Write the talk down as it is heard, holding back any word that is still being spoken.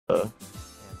And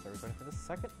so we're going for the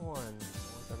second one.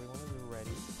 Once everyone is ready.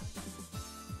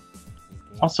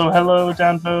 Also, hello,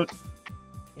 downvote.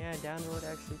 Yeah, downvote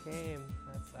actually came.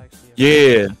 That's actually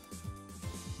Yeah.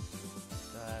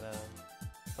 that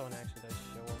someone actually does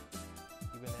show up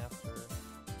even after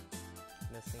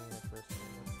missing the first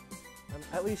one.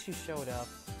 At least you showed up.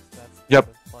 So that's Yep.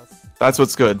 a plus. That's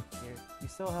what's good. You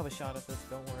still have a shot at this.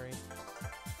 Don't worry.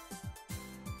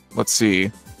 Let's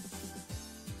see.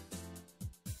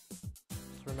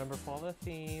 Just remember, follow the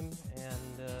theme,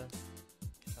 and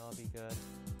that'll be good.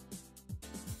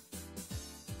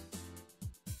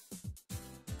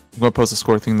 I'm gonna post a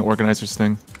score thing, the organizers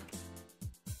thing.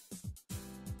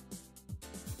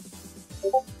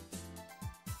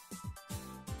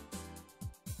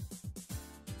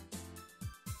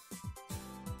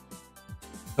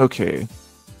 Okay.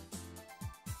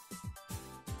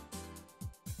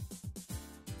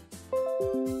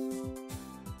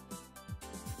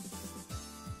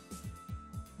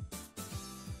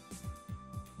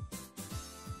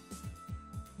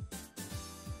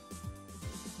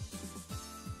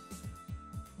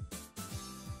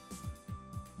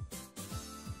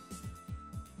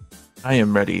 I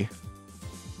am ready.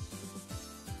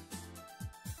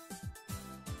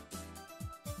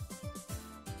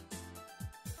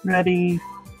 Ready.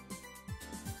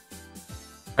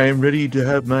 I am ready to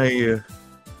have my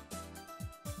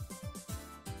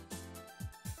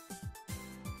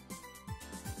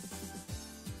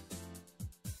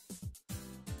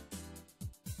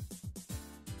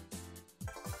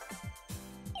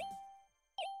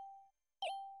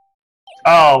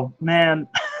Oh, man.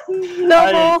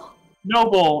 Noble!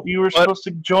 Noble, you were supposed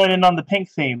to join in on the pink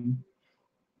theme.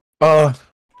 but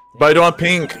I don't want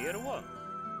pink.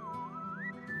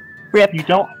 Rip. You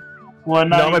don't? Well,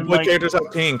 not No, my even, boy like... characters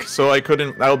have pink, so I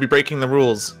couldn't. I will be breaking the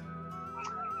rules.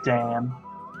 Damn.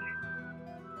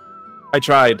 I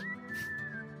tried.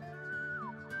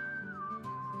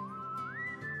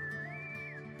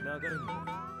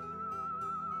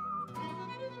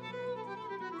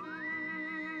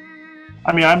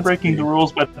 I mean, I'm breaking the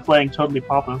rules by playing Totally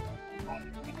Papa.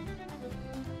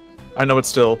 I know, it's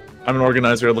still. I'm an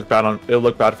organizer. It'll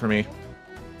look bad for me.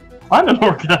 I'm an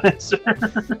organizer.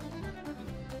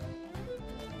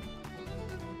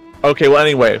 Okay. Well,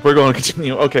 anyway, we're going to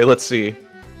continue. Okay, let's see.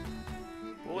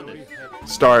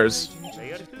 Stars.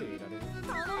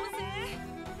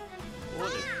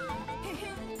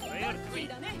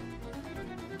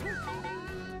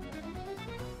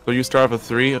 So you start with a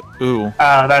 3. Ooh,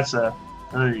 That's a...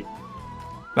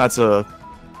 that's a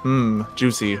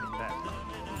juicy.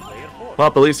 Well,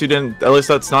 at least you didn't. At least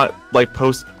that's not like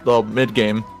post the mid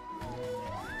game.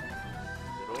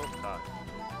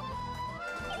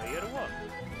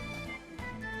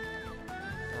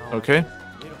 Okay,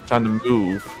 time to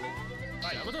move.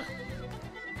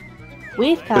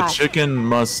 We've The got chicken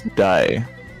must die.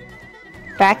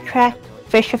 backtrack,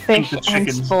 fish a fish, the and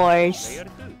chickens. spores.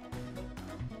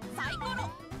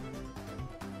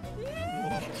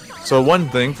 So one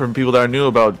thing from people that are new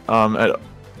about at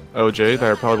OJ that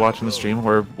are probably watching the stream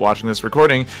or watching this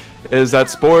recording is that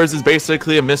spores is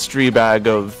basically a mystery bag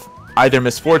of either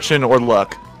misfortune or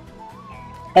luck.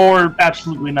 Or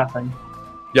absolutely nothing.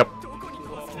 Yep.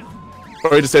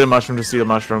 Or you just say the mushroom to see the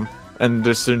mushroom and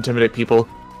just to intimidate people.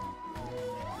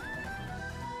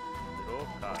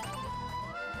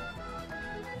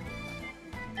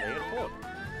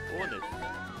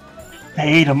 They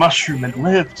ate a mushroom and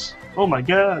lived. Oh my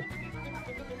god.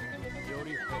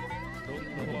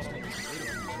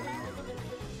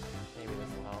 Maybe this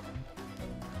will help.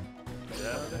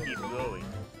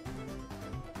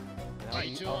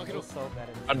 I'll feel so bad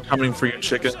in this I'm one. coming for you,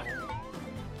 chicken.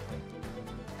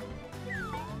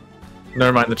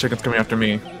 Never mind, the chicken's coming after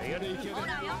me.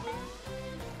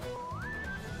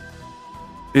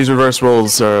 These reverse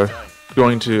rolls are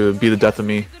going to be the death of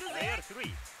me.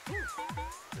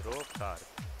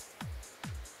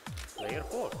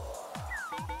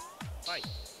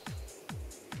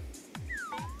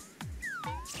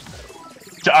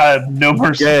 I have no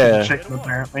mercy for Yeah. the chicken,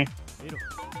 apparently.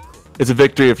 It's a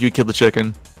victory if you kill the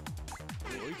chicken.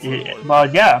 Yeah, well,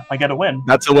 yeah, I gotta win.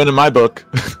 That's a win in my book.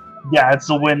 Yeah, it's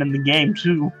a win in the game,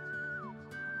 too.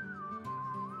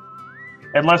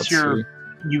 Unless Let's you're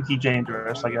see. Yuki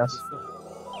Dangerous, I guess.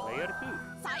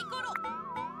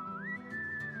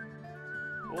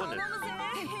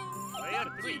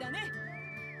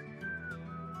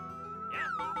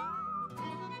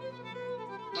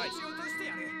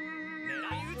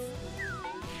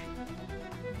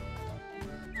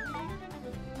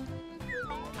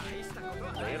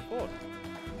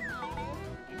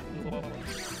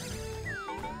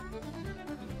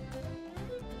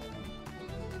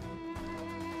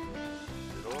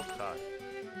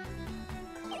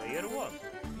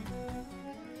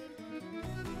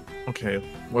 Okay,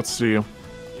 let's see.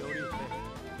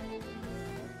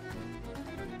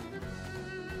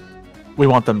 We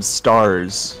want them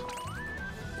stars.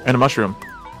 And a mushroom.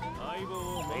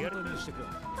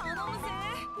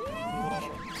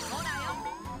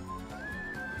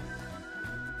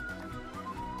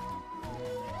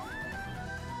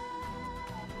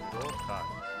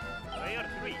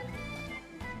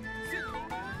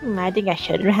 I think I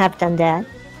shouldn't have done that.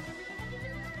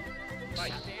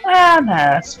 Ah,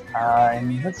 that's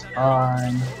fine. That's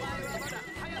fine.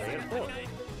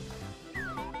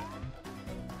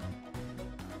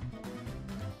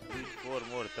 Four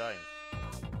more times.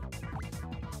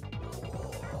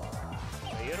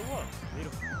 Player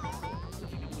one.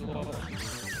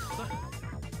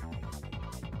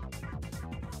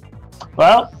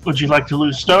 Well, would you like to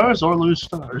lose stars or lose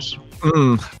stars?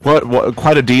 What?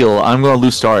 Quite a deal. I'm gonna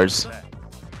lose stars.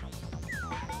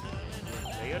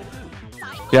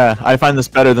 Yeah, I find this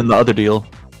better than the other deal.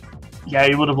 Yeah,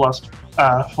 you would have lost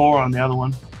 4 on the other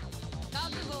one.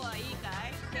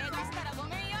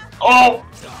 Oh!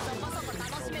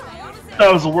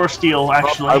 That was the worst deal,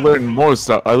 actually. I learned more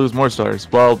stuff. I lose more stars.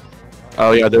 Well,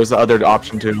 oh yeah, there's the other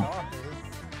option too.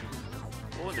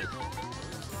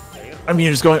 I mean,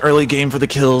 you're just going early game for the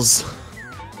kills.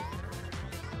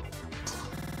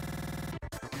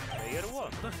 Player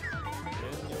one.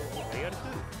 Player two.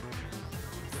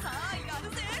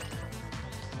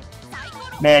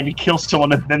 Man, you kill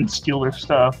someone and then steal their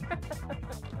stuff.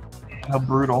 How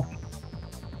brutal.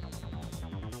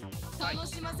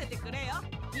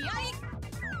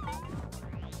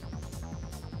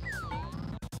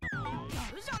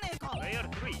 Player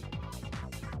three.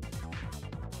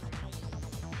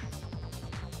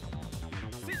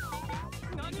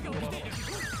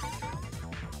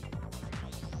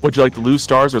 Would you like to lose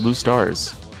stars or lose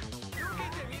stars?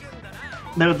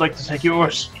 They would like to take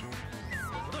yours.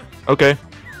 Okay.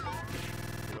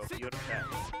 Drop your pack.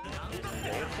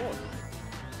 Player four.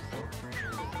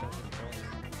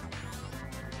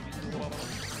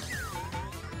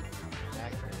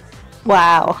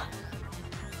 Wow.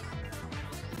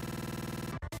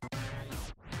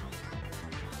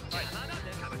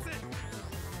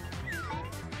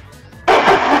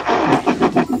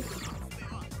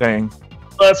 Dang.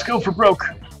 Let's go for broke.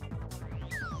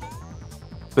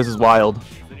 This is wild.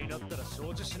 Drop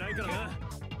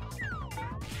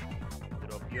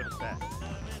your pack.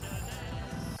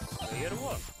 Player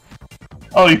one.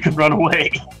 Oh, you can run away.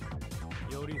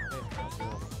 You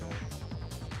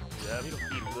have to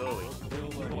keep going.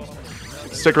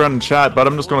 Stick around and chat, but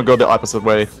I'm just gonna go the opposite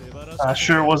way.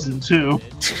 Sure wasn't 2.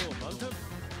 It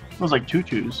was like 2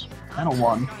 2s. And a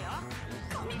 1.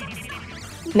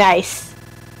 Nice.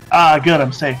 Ah, good,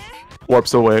 I'm safe.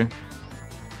 Warps away.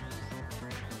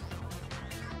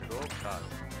 Draw card.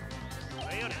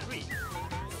 Player three.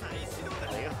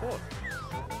 Player four.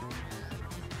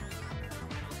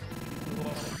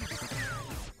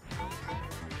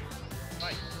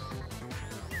 Fight.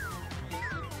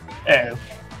 Oh.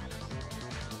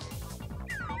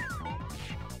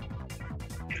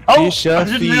 Oh, Fisha I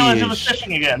didn't realize it was fish.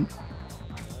 fishing again.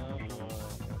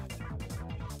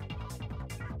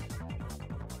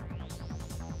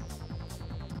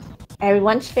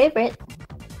 Everyone's favorite.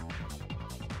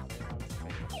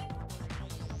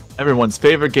 Everyone's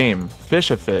favorite game,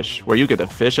 Fish a Fish, where you get to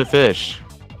fish a fish.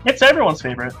 It's everyone's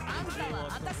favorite.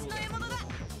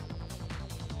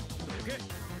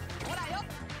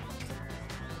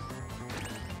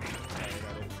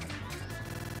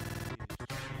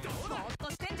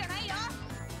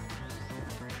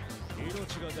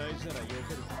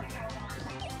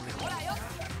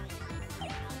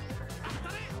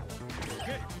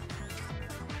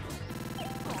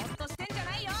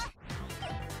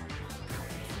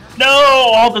 No!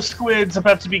 All the squids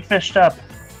about to be fished up.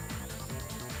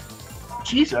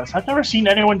 Jesus, I've never seen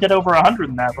anyone get over 100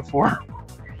 in that before.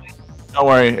 Don't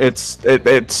worry, it's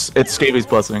Scavy's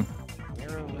blessing.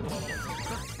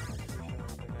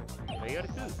 Player two.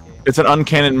 It's an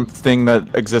uncanon thing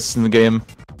that exists in the game.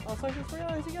 Also, I just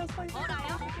realized you guys play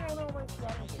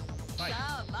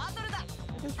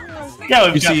Yeah,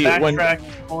 we've You got see, when- backtrack,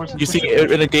 force, and You see,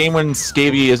 push. in a game when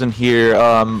Scavy isn't here,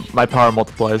 my power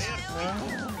multiplies.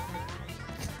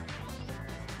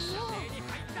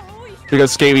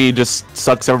 Because Scavy just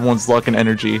sucks everyone's luck and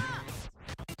energy.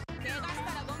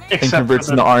 Except converts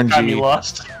for the into time he RNG.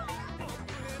 lost.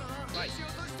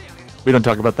 We don't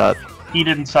talk about that. He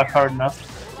didn't suck hard enough.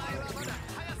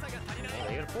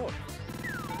 Player four.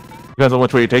 Depends on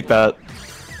which way you take that.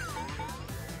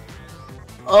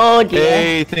 Oh dear.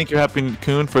 Hey, thank you, Happy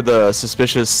Coon, for the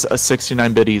suspicious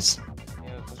 69 biddies.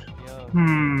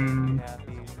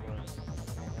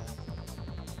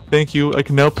 Thank you. I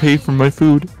can now pay for my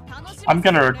food. I'm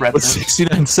gonna regret With this.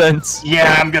 69 cents.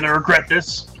 Yeah, I'm gonna regret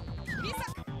this.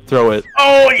 Throw it.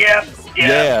 Oh yeah,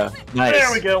 Yeah. Nice.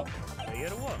 There we go. プレイヤ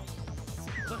ー1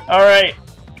 All right,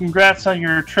 congrats on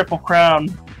your triple crown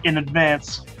in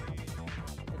advance. It's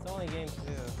only game 2.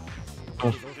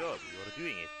 Good job, you are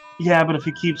doing it. Yeah, but if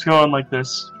he keeps going like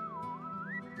this,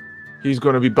 He's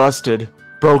gonna be busted.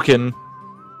 Broken. プ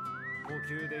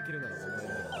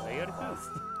レイヤー2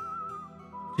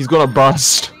 He's gonna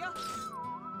bust.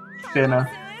 Finna.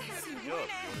 Good job, you are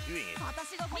doing it.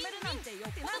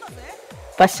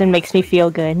 Bustin' makes me feel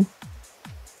good.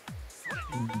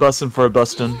 Bustin' for a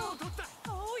bustin'.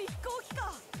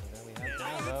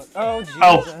 Oh, Jesus.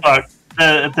 Oh fuck.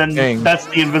 Then Dang. that's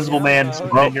the invisible man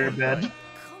sitting in your bed.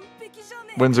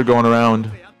 Winds are going around.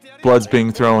 Blood's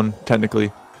being thrown,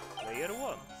 technically. プレイヤー1そ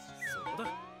う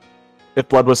だ If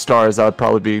blood was stars, that would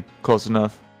probably be close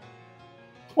enough.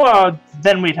 Well,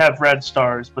 then we'd have red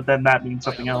stars, but then that means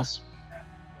something else.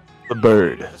 The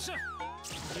bird.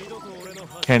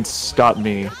 Can't stop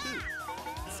me.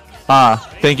 Ah,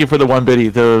 thank you for the 1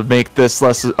 biddy to make this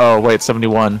less. Oh, wait,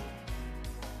 71.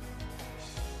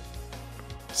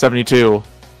 72.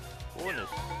 ボーナス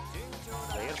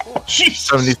プレイヤー4 Jesus.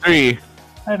 73.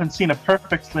 I haven't seen a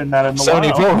perfect in that in a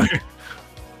 74. while.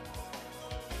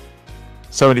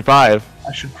 75.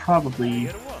 I should プレイ probably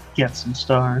ヤー1 get some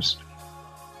stars.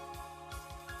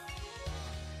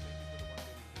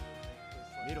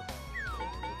 見ろ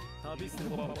旅する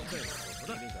場ばっかりそう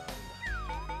だ意味があるん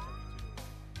だ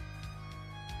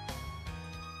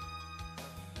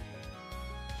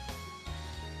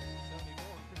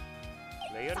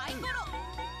プレイヤー2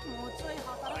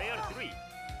 プレイヤー3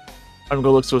 I'm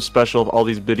gonna look so special if all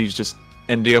these biddies just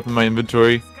ending up in my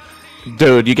inventory.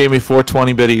 Dude, you gave me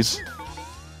 420 biddies.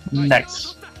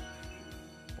 Nice.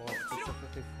 Well,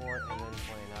 specifically 4 and then 20,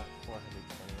 not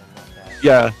 420. I'm not bad.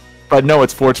 Yeah, but no,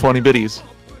 it's 420 biddies.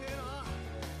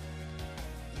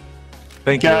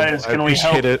 Thank Guys, you. I can we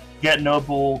appreciate help it. get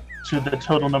Noble to the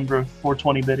total number of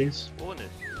 420 biddies? ボーナス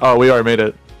Oh, we already made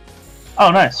it. Oh,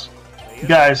 nice. プレイ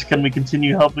ヤー Guys, can we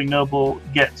continue helping Noble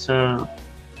get to...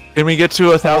 Can we get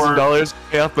to $1,000 to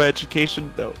pay off my education?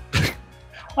 No.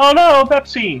 Oh no,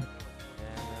 Pepsi! And now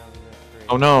the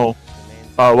Oh no.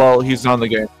 Oh well, he's on the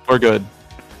game. We're good.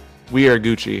 We are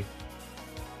Gucci.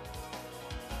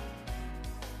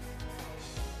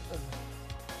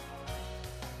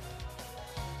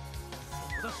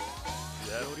 Just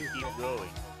keep going.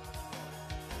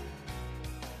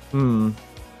 Hmm.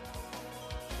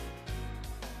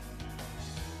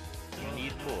 You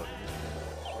need more.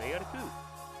 Player 2.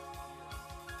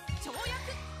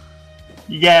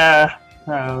 Yeah,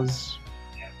 that was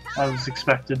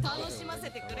expected. Wow,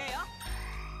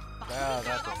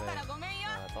 that's a thing.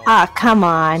 Ah, come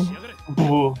on.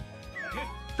 Ooh.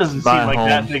 Doesn't Bye, seem like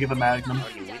that home. big of a magnum. Are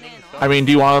you winning the I mean,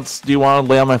 do you want to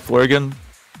lay on my floor again?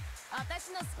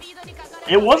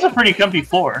 It was a pretty comfy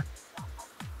floor.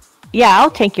 Yeah,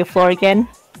 I'll take your floor again.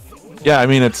 Yeah, I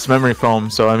mean it's memory foam,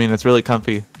 so I mean it's really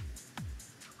comfy.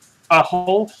 A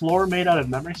whole floor made out of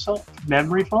memory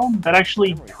foam? That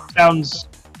actually sounds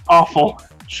awful.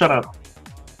 Shut up.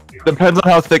 Depends on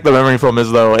how thick the memory foam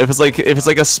is, though. If it's like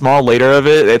a small layer of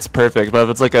it, it's perfect. But if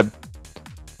it's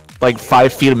like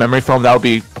 5 feet of memory foam, that would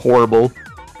be horrible.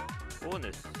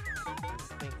 bonus?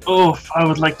 Oof, I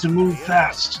would like to move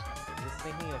fast. Just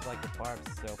thinking of like the barbed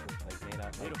soap like made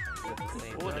out like with the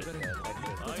same Bonus.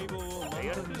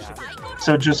 Player 2.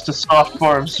 So just a soft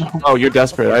bar of soap. Oh, you're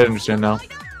desperate. I understand now. Bonus.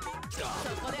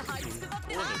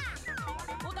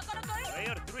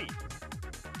 Player 3.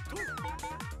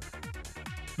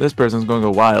 This person's going to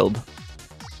go wild. Good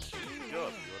job, you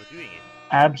are doing it.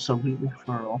 Absolutely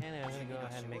feral. And I'm gonna go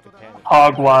ahead and make a panic.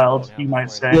 Hog wild, you might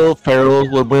say. Will Ferrell,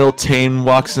 when Will Tane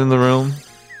walks in the room.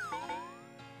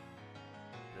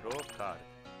 Draw card.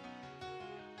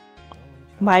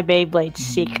 My Beyblades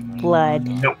seek blood.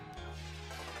 Nope.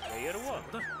 Player 1.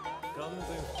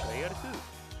 Player 2.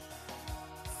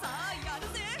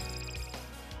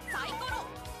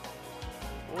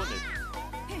 Bonus.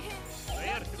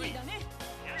 Player 3.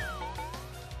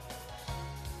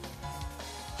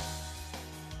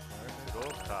 Draw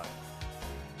card.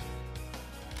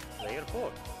 Player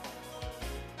 4.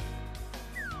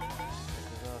 This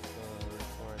is also a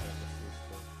record of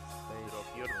the Drop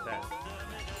your pack.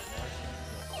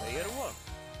 Player 1.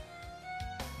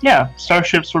 Yeah,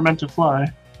 starships were meant to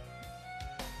fly.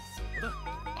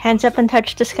 Hands up and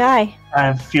touch the sky.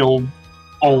 I feel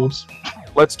old.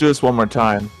 Let's do this one more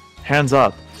time. Hands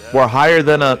up. We're higher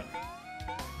than a...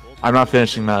 I'm not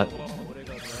finishing that.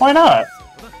 Why not?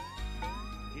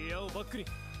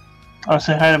 I'll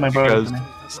say hi to my brother. Because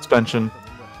suspension.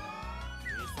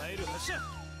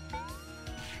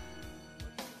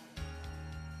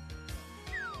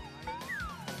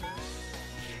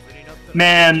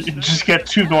 Man, just get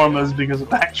 2 Normas because of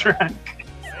backtrack.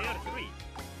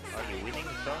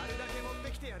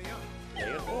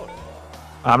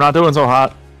 I'm not doing so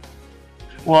hot.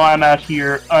 Well, I'm out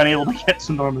here unable to get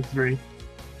to Norma 3.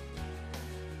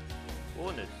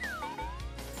 Well,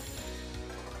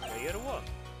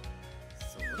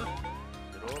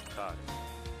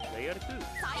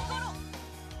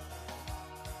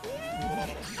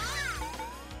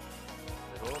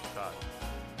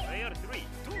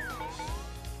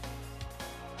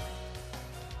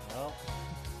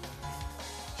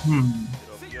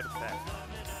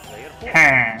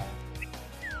 Ha.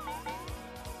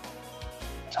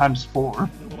 Times 4.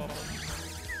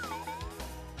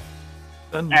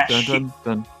 Dun, Ah, dun, shit. dun,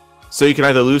 dun. So you can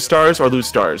either lose stars or lose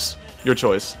stars. Your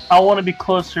choice. I want to be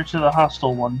closer to the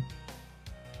hostile one.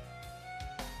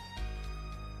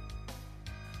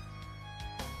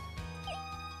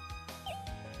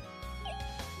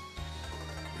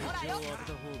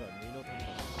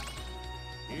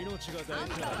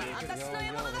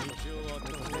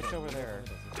 there's a fish over there.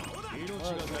 Look, there's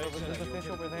a fish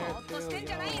over there too. Yo,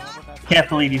 what about that Can't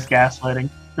believe he's gaslighting.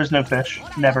 There's no fish.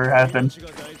 Never have been.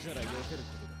 What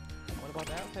about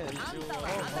that fish?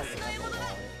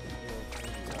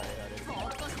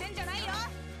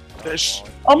 Fish.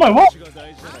 Oh my what?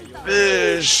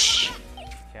 Fish.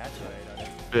 Catch it.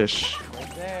 Fish.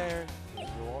 Right there. You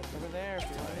walk over there if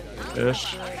you're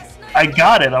Fish. I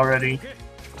got it already.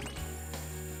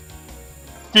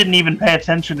 Didn't even pay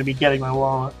attention to me getting my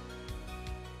wallet.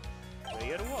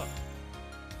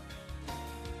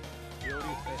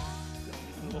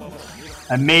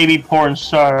 I may be poor in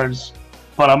stars,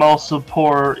 but I'm also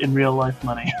poor in real life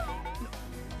money.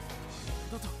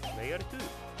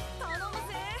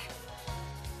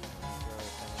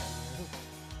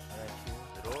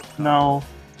 No,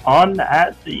 on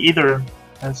at either.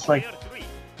 That's like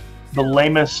the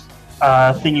lamest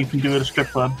thing you can do at a strip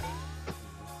club.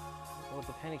 Well, it's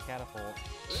a penny catapult.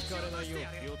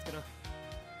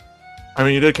 I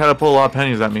mean, you did kind of pull a lot of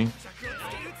pennies at me.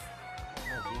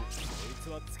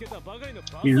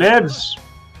 He lives.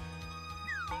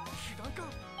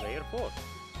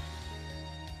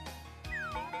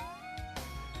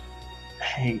 I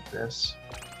hate this.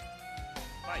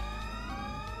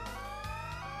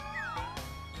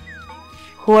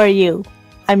 Who are you?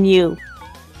 I'm you.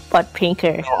 But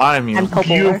pinker. Oh, I'm you. I'm You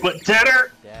Cobalt. but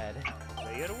deader. Dead.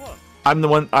 I'm the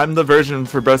one. I'm the version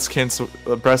for breast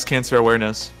cancer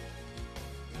awareness.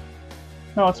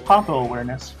 No, it's Papa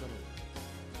awareness.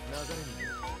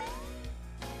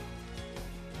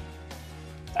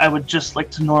 I would just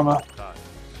like to Norma.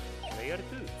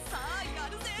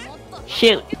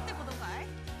 Shoot.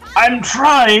 I'm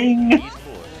trying! Try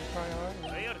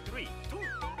hard.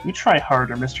 You try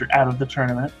harder, Mr. Out of the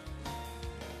tournament.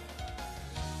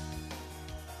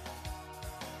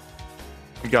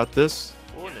 We got this.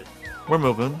 We're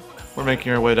moving. We're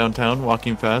making our way downtown,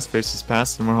 walking fast, faces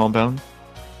past, and we're homebound.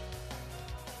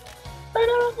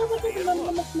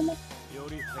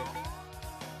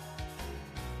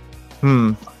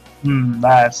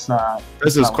 That's not.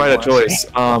 This is not quite a what I wanna choice. see.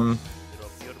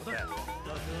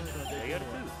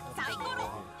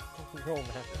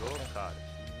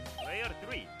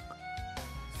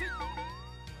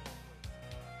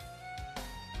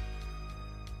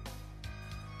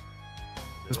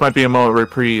 This might be a moment of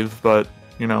reprieve, but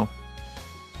you know.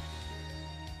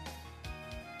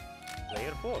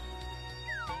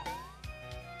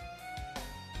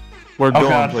 We're Oh going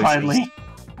god, places. finally.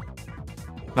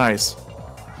 Nice.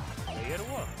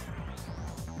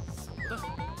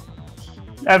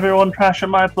 Everyone crash at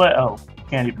my place. Oh,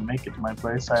 can't even make it to my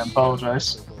place. I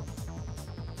apologize.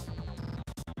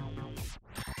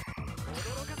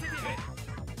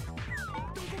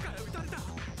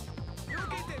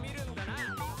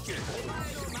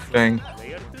 Dang.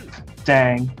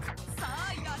 Dang.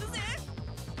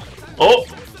 Oh!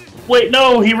 Wait,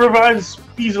 no! He revives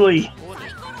easily!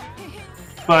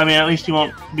 But I mean, at least he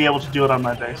won't be able to do it on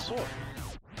my base.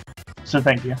 So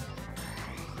thank you.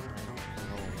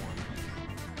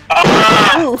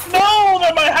 Ah! No!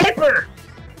 They're my hyper!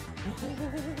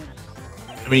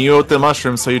 I mean, you ate the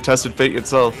mushroom, so you tested fate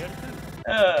yourself.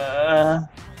 I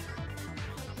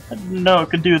didn't know it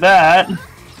could do that.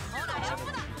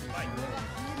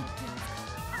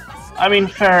 I mean,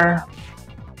 fair.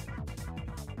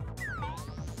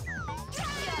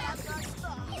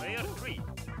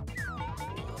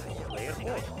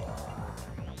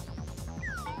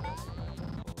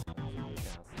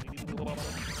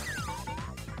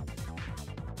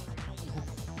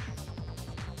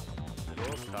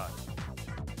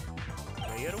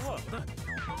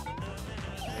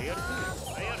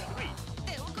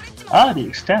 Ah, the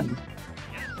extend.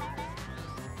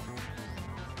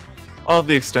 Oh,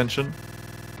 the extension.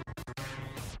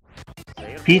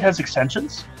 Pete has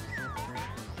extensions?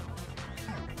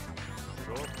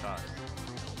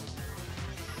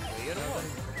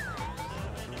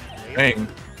 Dang.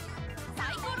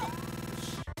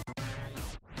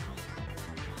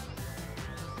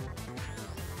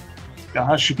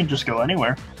 Gosh, she can just go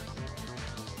anywhere.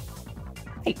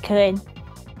 I could.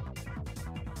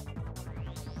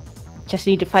 Just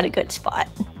need to find a good spot.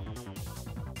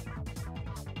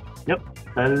 Yep,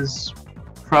 that is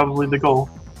probably the goal.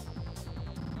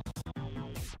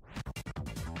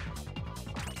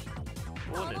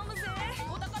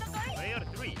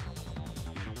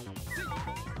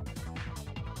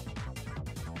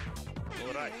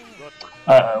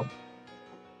 Uh-oh.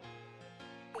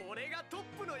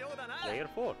 Player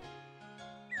 4.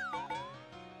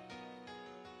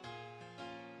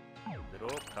 Draw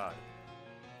card.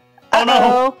 Oh no!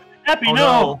 Uh-oh. Happy, Oh, no!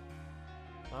 no.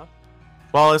 Huh?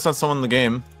 Well, it's not someone in the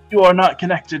game. You are not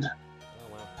connected.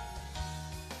 Oh wow.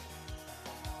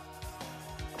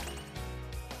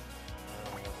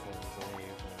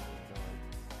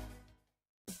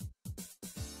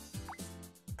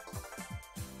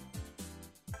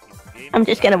 I'm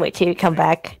just gonna wait till you come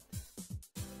back.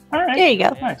 Alright. There you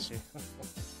go. Nice.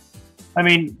 I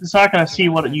mean, it's not gonna see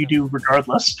what you do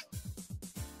regardless.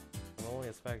 I'm only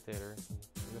a spectator.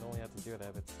 You would only have to do it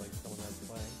if it's like someone that's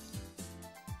playing.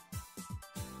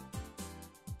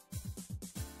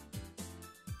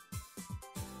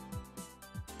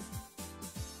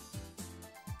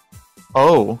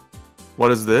 Oh,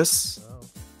 what is this? Oh.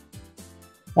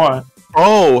 What?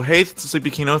 Oh, hey, Sleepy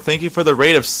Kino, thank you for the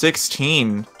rate of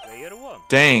 16. Player 1.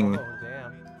 Dang, Oh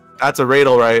damn. that's a rate,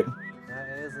 alright.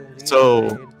 That is indeed So-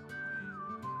 a raid.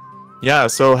 Yeah,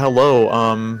 so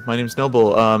hello, my name's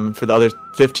Noble, for the other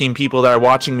 15 people that are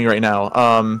watching me right now. He's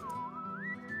no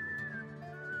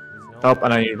Oh,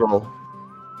 and I need to roll.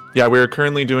 Yeah, we're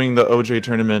currently doing the OJ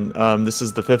tournament. This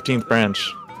is the 15th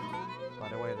branch. By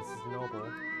the way, this is Noble.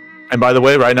 And by the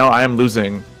way, right now I am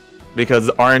losing. Because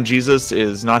RNGesus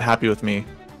is not happy with me. You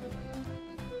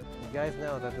guys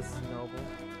know that this is Noble.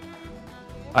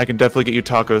 I can definitely get you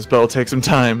tacos, but it'll take some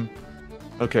time.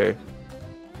 Okay.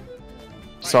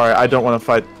 Sorry, I don't want to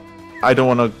fight. I don't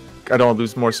want to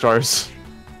lose more stars.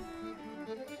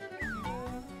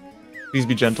 Please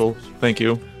be gentle. Thank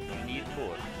you. Need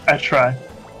 4. I try.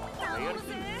 Player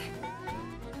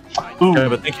 2. Ooh. Yeah,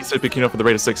 but thank you, Sipikino, for the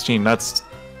rate of 16. That's,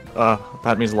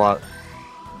 that means a lot.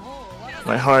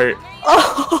 My heart.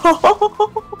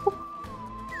 Oh.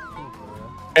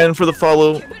 And for the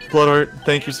follow, Blood Art,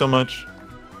 thank you so much.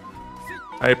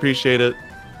 I appreciate it.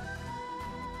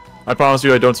 I promise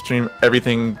you I don't stream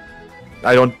everything.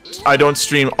 I don't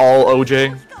stream all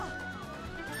OJ.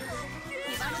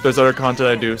 There's other content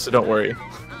I do, so don't worry. Oh,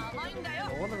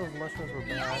 one of those mushrooms were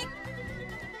bad.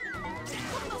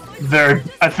 There.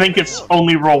 I think it's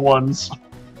only roll ones.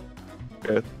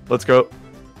 Okay, let's go.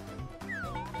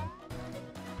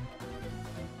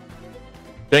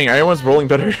 Dang, everyone's rolling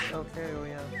better. Okay, oh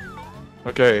yeah.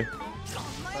 Okay.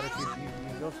 But if you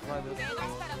go survive this.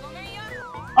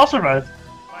 I'll survive.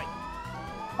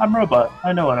 I'm robot.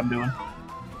 I know what I'm doing.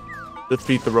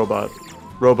 Defeat the robot.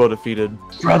 Robo defeated.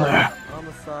 Brother.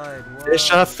 Homicide. What? Fish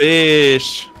a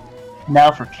fish.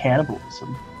 Now for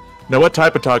cannibalism. Now, what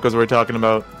type of tacos are we talking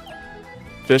about?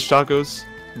 Fish tacos?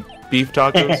 Beef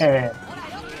tacos?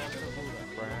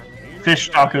 Fish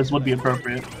tacos would be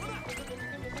appropriate.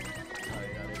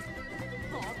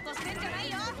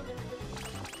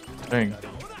 Dang.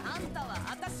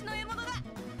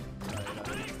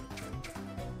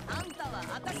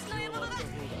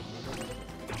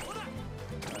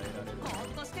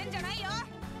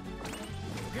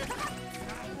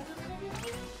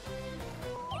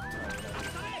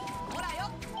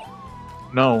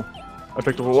 No. I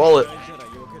picked up a wallet.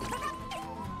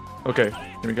 Okay,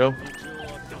 here we go.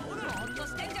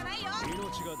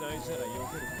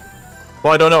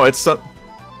 Well, I don't know. It's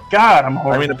God, I'm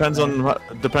horrible. I mean,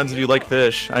 depends if you like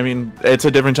fish. I mean, it's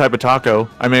a different type of taco.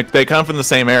 I mean, they come from the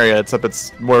same area, except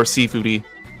it's more seafoody.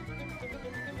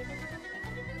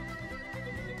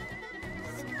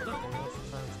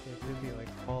 Sometimes it could be like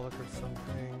pollock or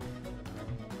something.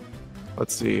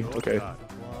 Let's see. Okay.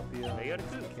 Tilapia, Player 2.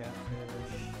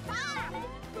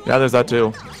 catfish. Yeah, there's that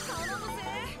too.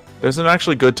 There's some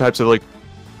actually good types of like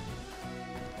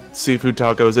seafood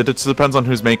tacos. It just depends on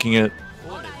who's making it.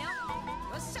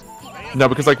 No,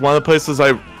 because like one of the places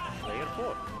Player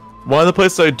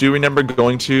 4. I do remember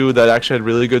going to that actually had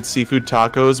really good seafood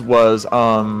tacos was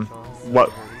what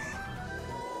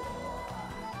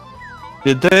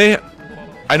did they?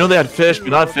 I know they had fish, but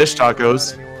not fish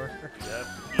tacos.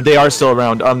 They are still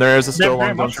around. There is still They're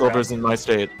very Long John much Silver's in my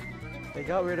state. They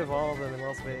got rid of all of them in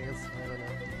Las Vegas. I don't know.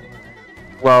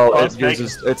 Well, Las it Vegas.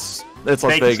 uses it's Las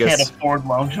Vegas Vegas. can't afford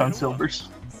Long John Silver's,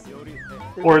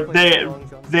 They or replaced they Long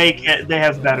John they Silver. can't. They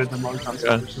have better than Long John Yeah.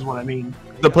 Silver's, is what I mean.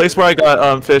 The place where I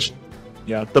got fish,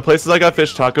 yeah, the places I got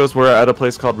fish tacos were at a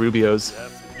place called Rubio's. Yeah,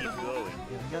 they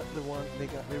got the one.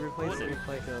 They replaced it with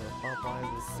like a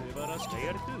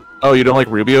Popeyes. Oh, you don't like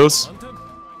Rubio's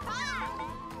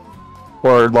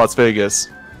or Las Vegas?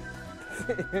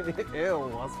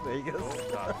 Ew, Las Vegas.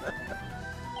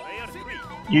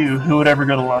 Who would ever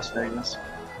go to Las Vegas?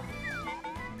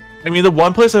 I mean, the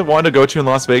one place I wanted to go to in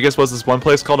Las Vegas was this one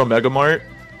place called Omega Mart.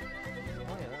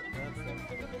 Oh yeah,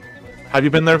 that's Have you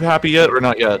been there, Happy, yet, or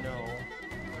not yet? No.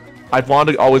 I've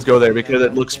wanted to always go there because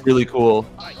it looks really cool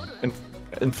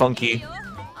and funky. Be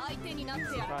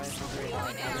surprised how great I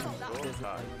haven't visit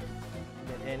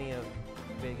like any of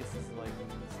Vegas's like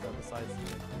stuff besides the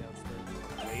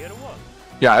outskirts.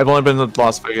 Yeah, I've only been to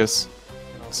Las Vegas.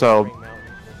 And also So- Green Mountain,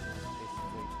 which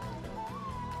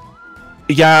is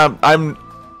basically Yeah,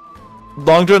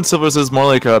 Long John Silver's is more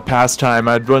like a pastime.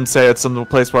 I wouldn't say it's some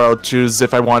place where I'll choose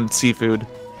if I want seafood.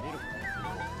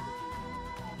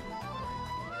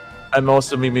 And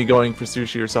most of me going for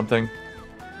sushi or something.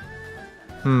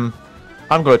 I'm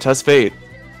going to test fate.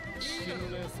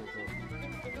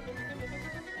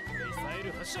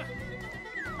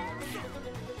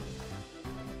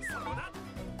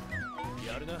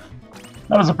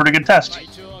 That was a pretty good test.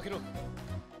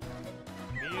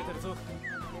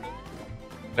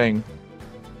 Dang.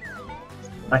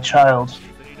 My child.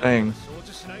 Dang.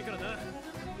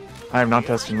 I am not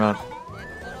testing that.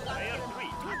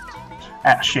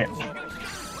 Ah, shit.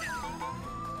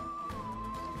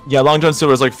 Yeah, Long John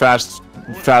Silver is like fast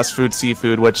food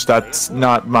seafood, which that's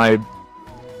not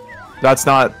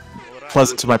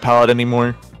pleasant to my palate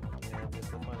anymore.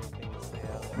 just a funny thing to say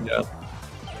out. Yeah.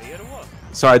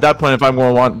 So at that point, if I'm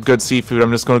going to want good seafood,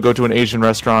 I'm just going to go to an Asian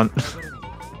restaurant.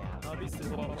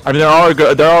 I mean,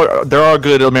 there are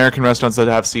good American restaurants that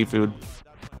have seafood.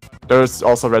 There's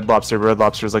also Red Lobster, but Red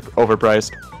Lobster is like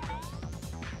overpriced.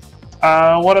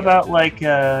 What about like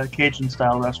Cajun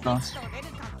style restaurants?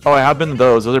 Oh, I have been to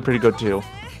those. Those are pretty good too.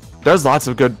 There's lots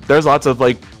of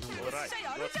like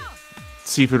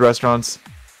seafood restaurants.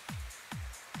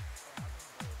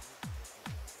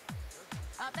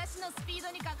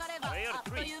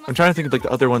 I'm trying to think of like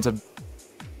the other ones I've.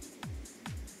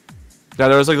 Yeah,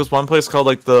 there was like this one place called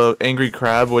like the Angry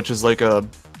Crab, which is like a.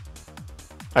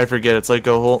 I forget. It's like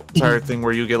a whole entire thing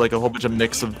where you get like a whole bunch of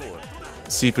mix of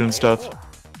seafood and stuff.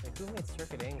 Like, who made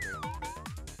Circuit angry?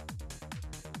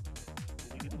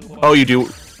 Oh, you do.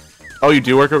 Oh, you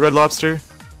do work at Red Lobster?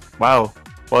 Wow.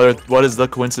 What is the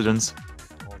coincidence?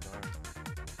 Oh darn.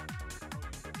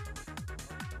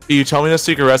 Can you tell me the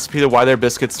secret recipe to why their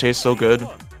biscuits taste so good?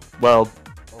 Well,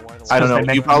 Or why the I don't Because they know.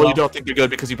 make You them probably well. don't think they're good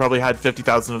because you probably had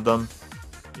 50,000 of them.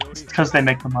 Because they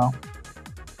make them well.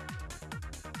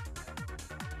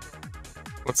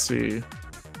 Let's see.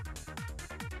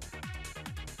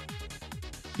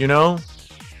 You know,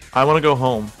 I want to go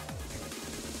home.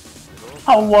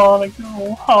 I wanna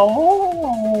go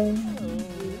home.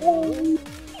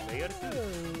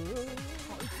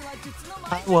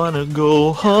 I want to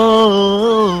go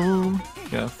home.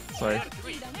 Yeah, sorry.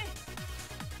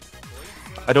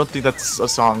 I don't think that's a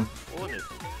song.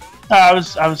 I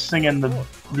was singing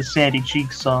the Sandy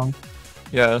Cheeks song.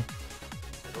 Yeah.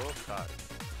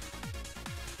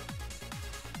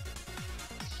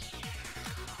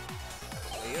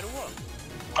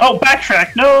 Oh,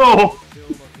 backtrack! No.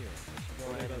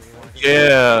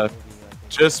 Yeah.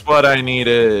 Just what I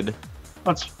needed.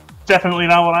 That's definitely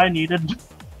not what I needed.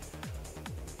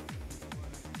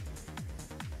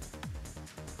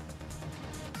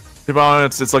 To be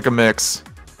honest, it's like a mix.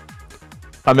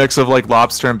 A mix of like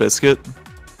lobster and biscuit.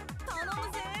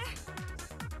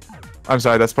 I'm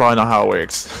sorry, that's probably not how it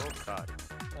works.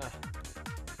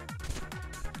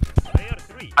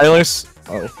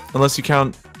 Unless you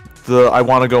count the I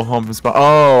want to go home spot.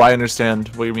 Oh, I understand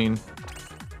what you mean.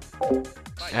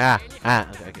 okay,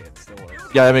 it still works.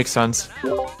 Yeah, that makes sense. I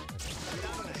had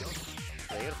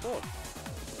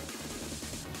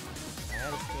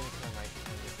a feeling I might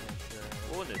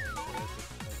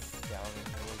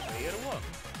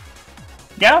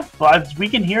Yeah, well, we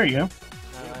can hear you. I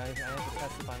had to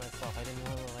test it by myself. I didn't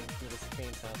want to like do the screen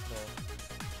test.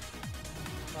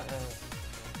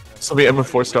 So we end with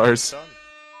 4 stars.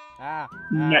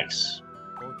 Nice.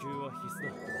 補給は必須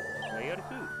だ。ロイヤル2。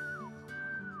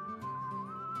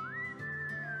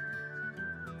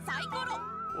サイコロ。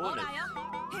オーネほらよ。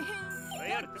へへん。ロイ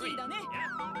ヤルラッキーだね。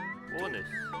3。オーネス。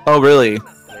 Oh, really?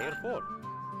 ロイヤル4。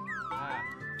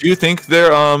Do you think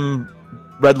their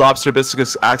Red Lobster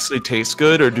biscuits actually taste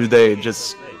good, or do they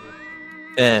just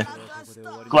eh?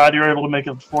 Glad you're able to make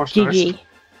it 4 stars. GG.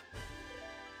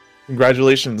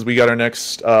 Congratulations, we got our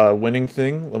next winning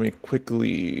thing. Let me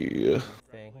quickly.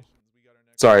 Thing.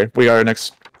 Sorry, we got our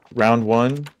next round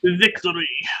 1. Victory.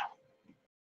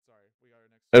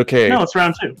 Okay. No, it's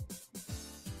round 2.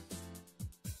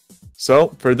 So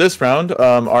for this round,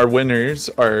 our winners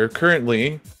are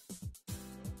currently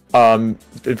in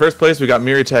first place. We got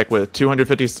Miratech with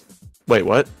 250. Wait,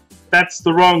 what? That's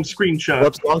the wrong screenshot.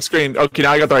 Whoops, wrong screen. Okay,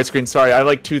 now I got the right screen. Sorry, I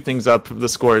like 2 things up the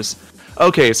scores.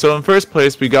 Okay, so in first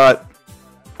place we got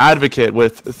Advocate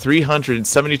with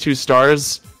 372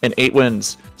 stars and 8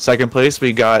 wins. Second place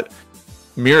we got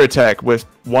Miratech with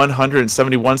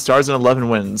 171 stars and 11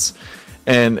 wins.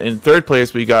 And in third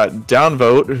place, we got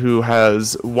Downvote, who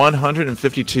has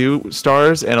 152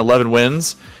 stars and 11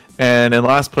 wins. And in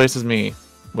last place is me,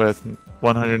 with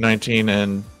 119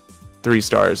 and 3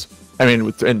 stars. I mean,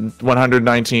 with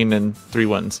 119 and 3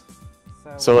 wins.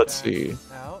 So let's see.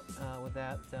 With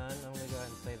that done, I'm going to go ahead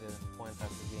and say the points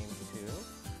after game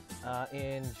 2.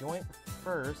 In joint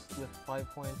first, with 5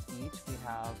 points each, we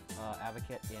have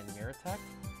Advocate and Miratech.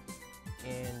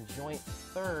 In joint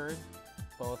third,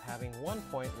 both having 1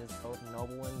 point, is both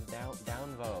Noble and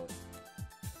Downvote.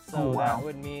 So Oh, wow. that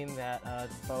would mean that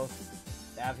both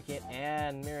Advocate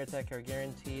and Miratech are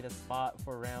guaranteed a spot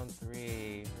for round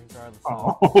 3, regardless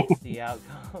of the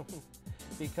outcome.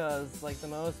 Because like the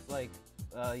most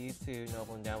you two,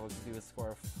 Noble and Downvote, could do a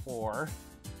score of 4.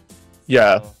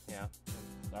 Yeah. So, yeah.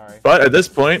 Sorry. But at this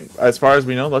point, as far as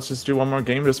we know, let's just do one more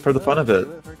game just for the fun of it.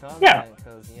 Do it for content, Yeah.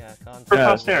 'cause, content For is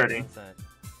posterity. content.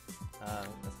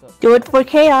 Do it for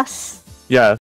chaos. Yeah.